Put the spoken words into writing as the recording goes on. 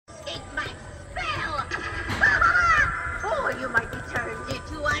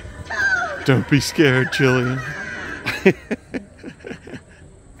Don't be scared, Jillian.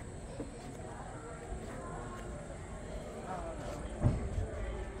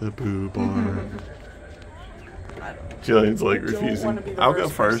 The boo barn. Jillian's like refusing. I'll go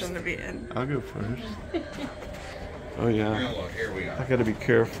first. I'll go first. Oh yeah. I gotta be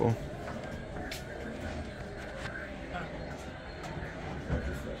careful.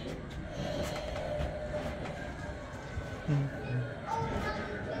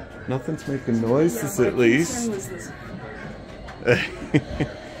 Nothing's making noises, at least. It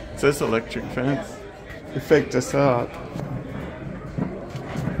says electric fence. They faked us out.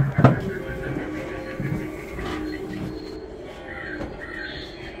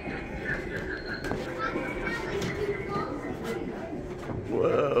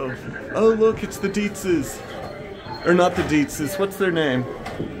 Whoa. Oh, look, it's the Dietzes. Or not the Dietzes. What's their name?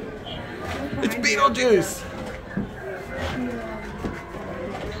 It's Beetlejuice.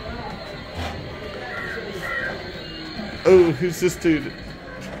 Oh, who's this dude?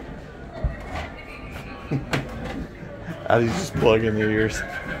 Addie's just plugging the ears.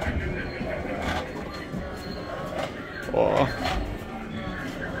 Aw.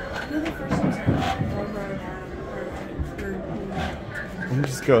 I'm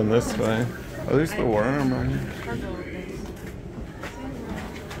just going this way. Oh, there's the worm right here.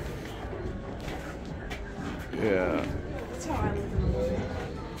 Yeah. That's how I live in the movie.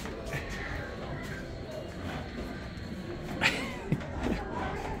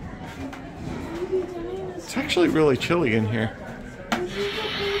 It's actually really chilly in here.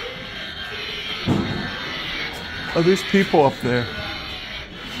 Oh, there's people up there.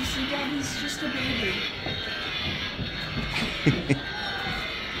 You see, Daddy's just a baby.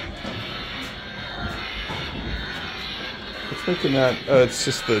 What's making that? It's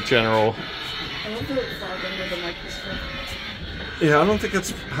just the general. I love the fog under the microscope. Yeah, I don't think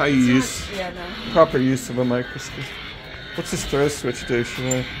that's how you use proper use of a microscope. What's this throw switch do? Should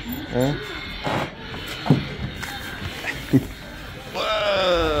I? Huh?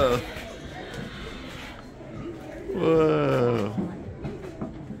 Whoa! Whoa!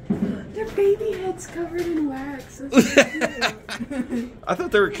 Their baby heads covered in wax. That's so cute. I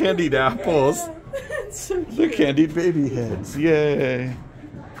thought they were candied apples. That's so cute. They're candied baby heads. Yay!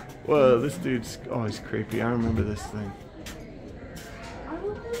 Whoa, this dude's always creepy. I remember this thing.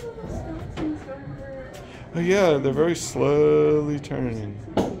 Oh yeah, they're very slowly turning.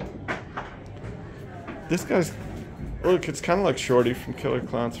 This guy's... Look, it's kind of like Shorty from Killer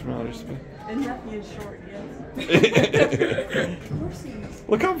Clowns from Outer Space. And that is short, yes.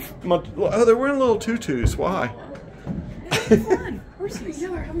 Look how much... Oh, they're wearing little tutus. Why? They're having fun. Horses. Yeah,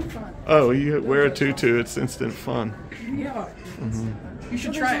 they're having fun. Oh, you wear a tutu, it's instant fun. Yeah. Mm-hmm. You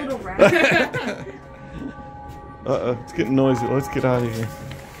should try it. Uh-oh, it's getting noisy. Let's get out of here.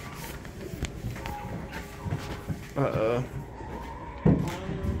 Uh-oh.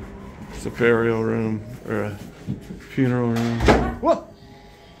 It's a burial room, or a funeral room. What?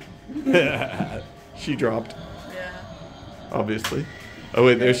 She dropped. Yeah. Obviously. Oh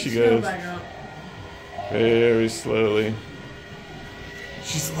wait, there she goes. Very slowly.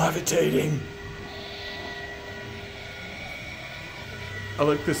 She's levitating. I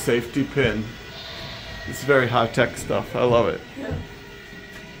like the safety pin. It's very high-tech stuff. I love it. Yeah.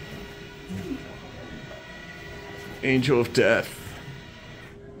 Angel of Death.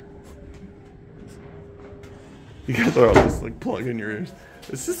 You guys are all just like plugging your ears.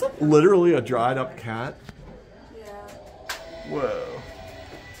 Is this literally a dried up cat? Yeah. Whoa.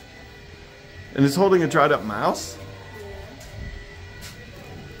 And it's holding a dried up mouse? Yeah.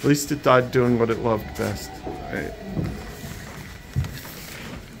 At least it died doing what it loved best. Right.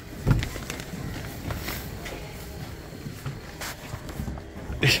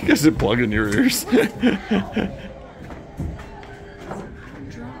 You guys are plugging your ears.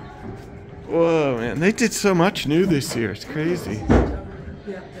 Whoa, man. They did so much new this year. It's crazy. Yeah, there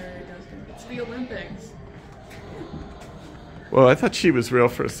it goes. It's the Olympics. Well, I thought she was real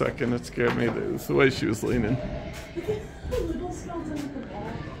for a second. It scared me. It was the way she was leaning. Look at the little skeleton with the ball.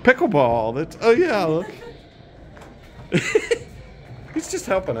 Pickleball. That's... Oh, yeah, look. He's just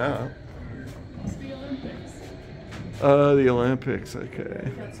helping out. It's the Olympics. Oh, the Olympics.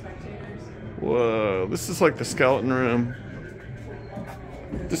 Okay. Got spectators. Whoa. This is like the skeleton room.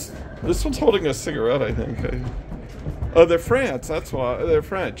 This one's holding a cigarette, I think. Oh, they're France. That's why. They're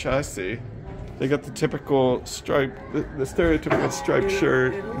French. I see. They got the typical stripe, the stereotypical striped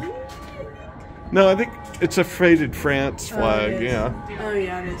shirt. Italy? No, I think it's a faded France flag. Yeah. Oh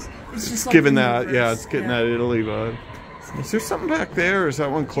yeah, it is. It's just like giving the that. universe. Yeah, it's getting that Italy vibe. Is there something back there, or is that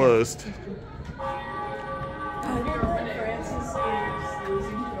one closed?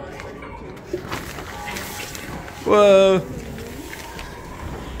 Whoa.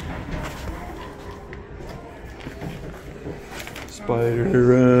 Spider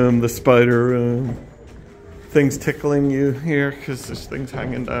room, the spider room. Things tickling you here because there's things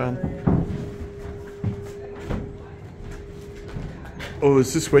hanging down. Oh,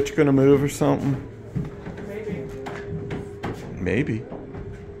 is this witch gonna move or something? Maybe. Maybe.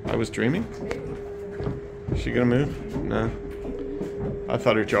 I was dreaming? Is she gonna move? No. I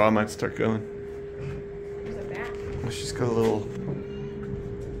thought her jaw might start going. There's a bat. Oh, she's got a little...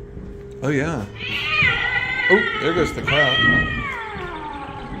 Oh, yeah. Oh, there goes the cat.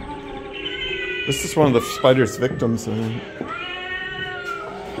 This is one of the spider's victims. I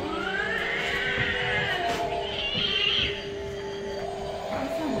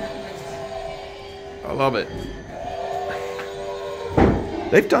love it.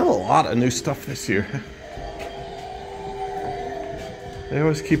 They've done a lot of new stuff this year. They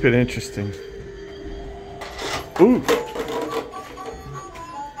always keep it interesting. Ooh.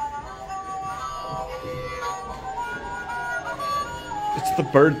 It's the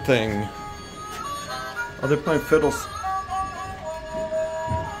bird thing. Oh, they're playing fiddles.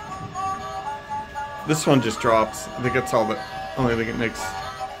 This one just drops. I think that's all the only thing it makes.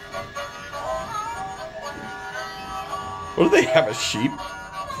 What do they have, a sheep?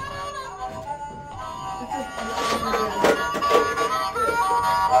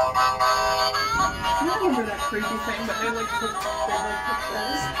 I don't remember that creepy thing, but they like put those.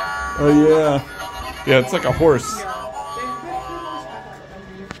 Oh yeah. Yeah, it's like a horse. Yeah.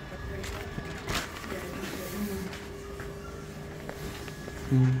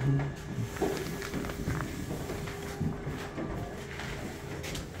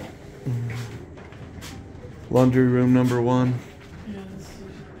 Laundry room number 1. Yeah, this is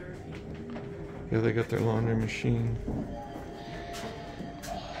Yeah, they got their laundry machine.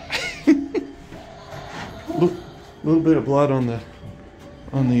 Look, a little bit of blood on the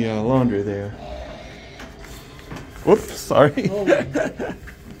laundry there. Whoops, sorry. Oh.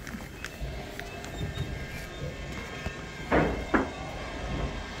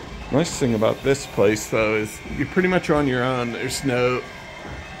 Nice thing about this place, though, is you're pretty much on your own. There's no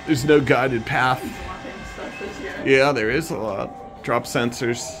guided path. Yeah, there is a lot. Drop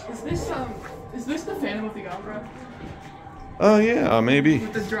sensors. Is this the Phantom of the Opera? Oh yeah, maybe.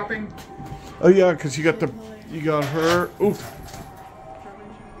 With the dropping. Oh yeah, because you got her. Oof.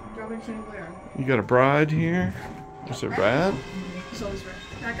 Dropping chandelier. You got a bride here. Is there a bride? It's always red.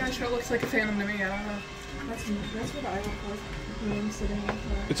 That guy sure looks like a Phantom to me. I don't know. That's what I look like when I'm sitting in the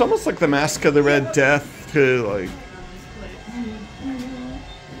It's almost like the Mask of the Red Death. To like.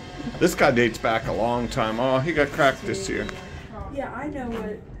 This guy dates back a long time. Oh, he got cracked this year. Yeah, I know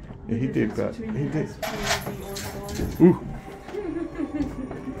what. Yeah, he did that. He did. Ooh. Ooh.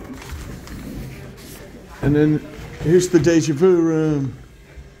 And then here's the Deja Vu room.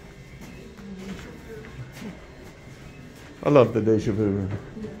 I love the Deja Vu room.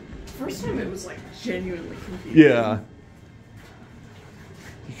 First time it was like genuinely confusing. Yeah.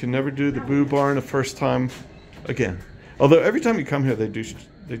 You can never do the Boo Barn the first time again. Although every time you come here, they do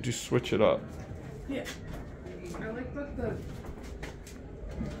switch it up. Yeah. I like the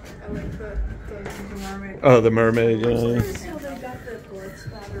mermaid. Oh, the mermaid, yeah. They got the blood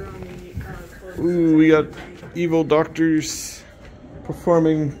splatter on the clothes. Ooh, we got evil doctors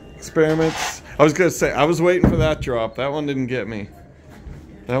performing experiments. I was gonna say, I was waiting for that drop. That one didn't get me.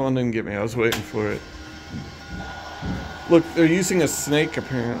 I was waiting for it. Look, they're using a snake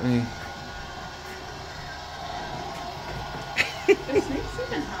apparently.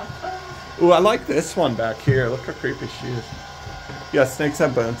 Ooh, I like this one back here. Look how creepy she is. Yeah, snakes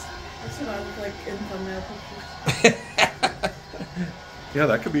have bones. That's what I look like in thumbnail pictures. Yeah,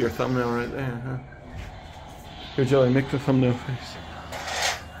 that could be your thumbnail right there, huh? Here, Jelly, make the thumbnail face.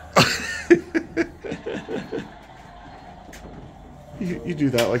 You do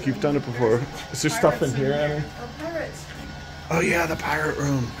that like you've done it before. Is there stuff in here, Addie? Oh, pirates. Oh yeah, the pirate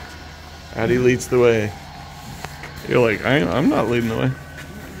room. Addie leads the way. You're like, I'm not leading the way.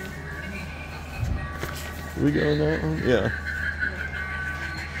 Can we go in that one? Yeah.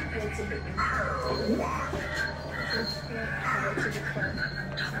 That's a big one.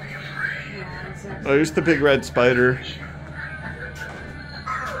 Oh, here's the big red spider.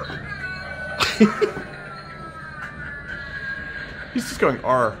 He's just going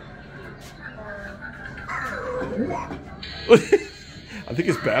R. I think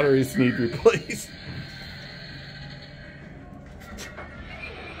his batteries need replaced.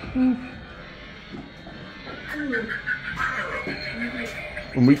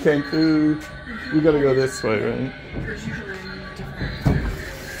 When we came through, we gotta go this way, right? There's usually different.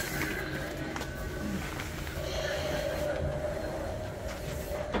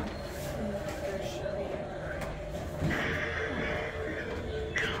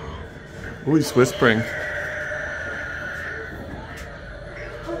 Oh, he's whispering.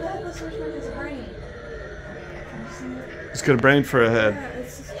 Oh, that was which one is a brain. He's got a brain for a head. Yeah,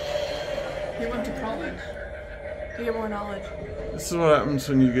 it's just... He went to college to get more knowledge. This is what happens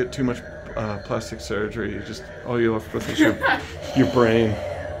when you get too much plastic surgery. You just all you're left with is your brain.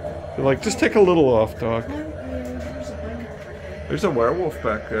 You're like, just take a little off, Doc. There's a werewolf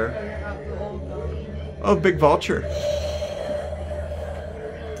back there. Oh, big vulture.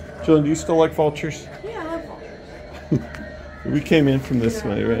 Jillian, do you still like vultures? Yeah, I love vultures. We came in from this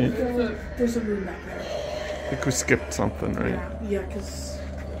way, right? There's a room back there. I think we skipped something, right? Yeah, because...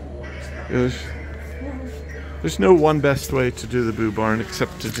 There's no one best way to do the boo barn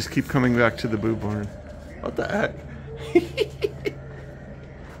except to just keep coming back to the boo barn. What the heck?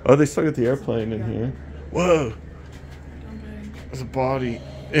 Oh, they still got the airplane in here. Whoa! There's a body.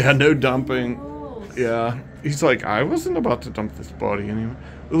 Yeah, no dumping. Yeah. He's like, I wasn't about to dump this body anyway.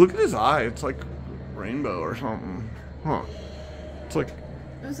 Look at his eye. It's like rainbow or something. Huh. It's like...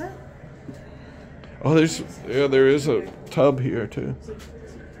 Is that? Oh, there is a tub here too.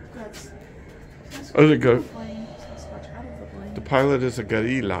 Oh, there you go. The pilot is a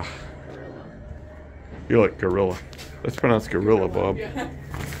gorilla. You're like gorilla. That's pronounced gorilla, Bob.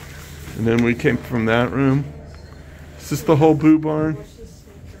 And then we came from that room. Is this the whole boo barn?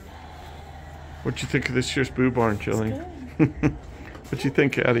 What'd you think of this year's boo barn, Jillian? What'd you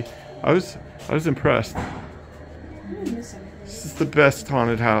think, Addie? I was impressed. This is the best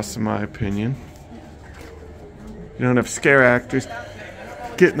haunted house in my opinion. You don't have scare actors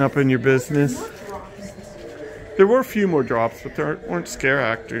getting up in your business. There were a few more drops, but there weren't scare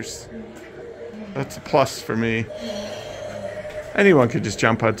actors. That's a plus for me. Anyone could just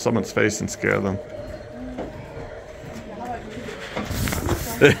jump out someone's face and scare them.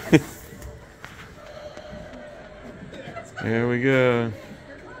 There we go.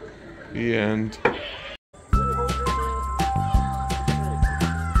 The end.